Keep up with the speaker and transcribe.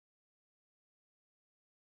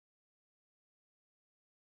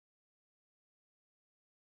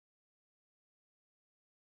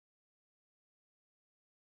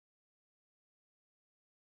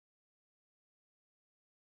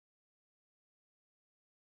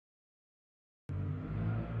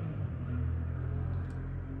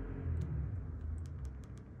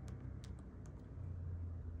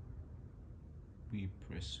we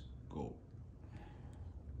press go.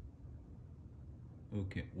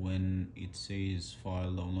 Okay, when it says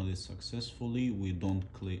file downloaded successfully, we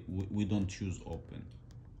don't choose open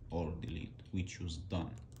or delete, we choose done.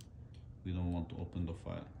 We don't want to open the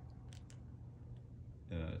file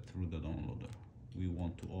through the downloader. We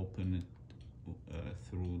want to open it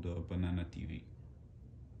through the BananaTv.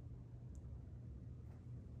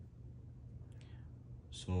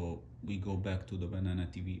 So we go back to the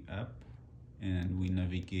BananaTv app and we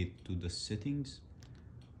navigate to the settings.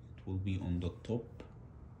 It will be on the top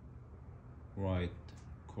right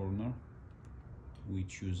corner. We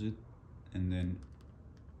choose it and then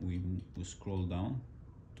we scroll down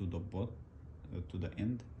to the to the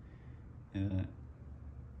end,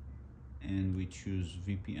 and we choose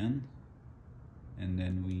VPN, and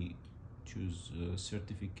then we choose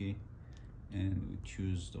certificate, and we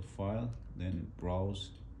choose the file, then browse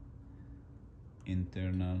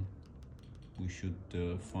internal. We should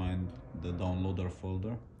find the downloader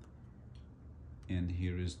folder, and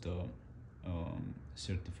here is the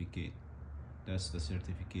certificate. That's the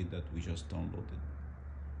certificate that we just downloaded.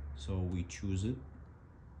 So we choose it,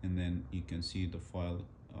 and then you can see the file,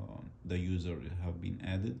 the user have been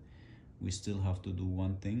added. We still have to do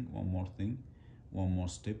one more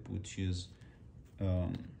step, which is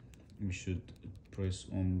we should press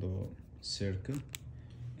on the circle,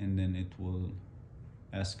 and then it will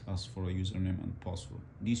ask us for a username and password.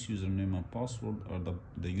 This username and password are the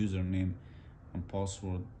username and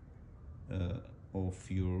password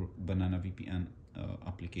of your BananaVPN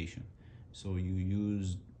application. So you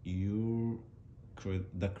use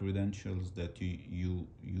the credentials that you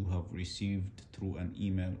have received through an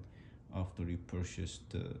email after you purchased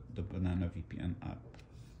the BananaVPN app,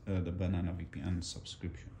 the BananaVPN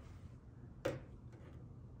subscription.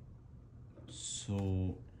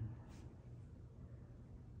 So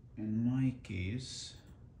in my case,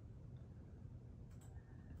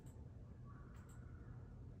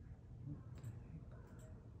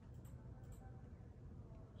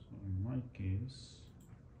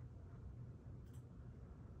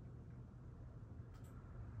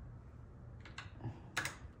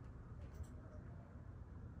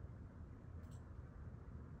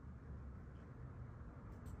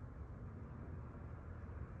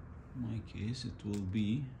 it will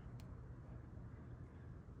be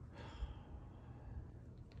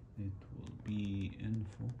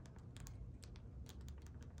info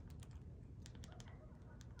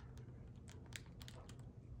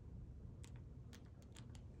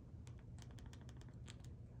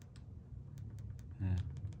at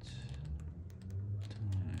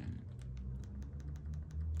time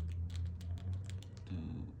to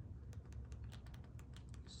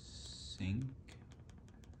sync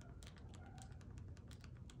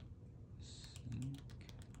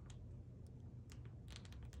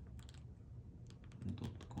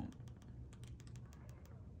 .com.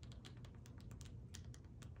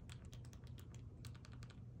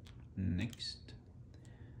 Next,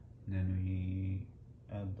 then we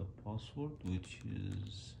add the password, which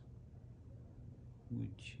is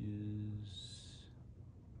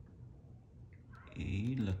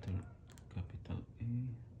a letter, capital A,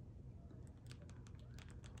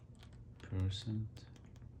 percent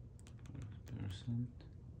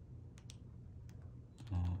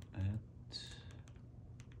at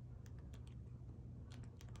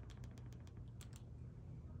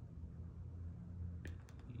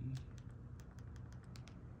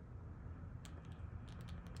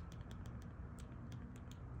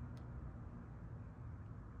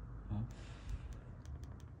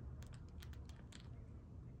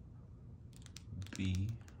B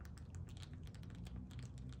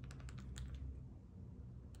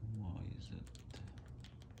Y Z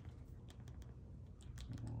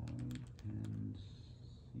Y and Z.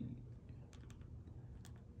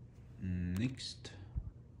 Next,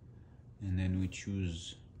 and then we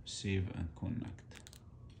choose save and connect,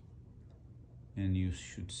 and you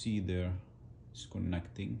should see there it's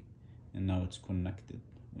connecting, and now it's connected.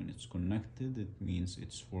 When it's connected, it means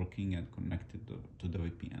it's working and connected to the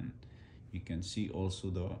VPN. You can see also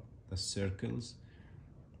the circles,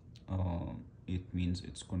 it means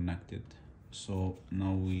it's connected. So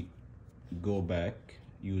now we go back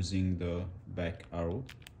using the back arrow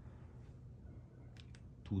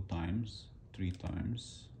 2 times, 3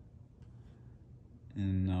 times,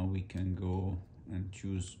 and now we can go and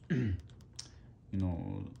choose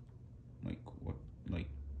like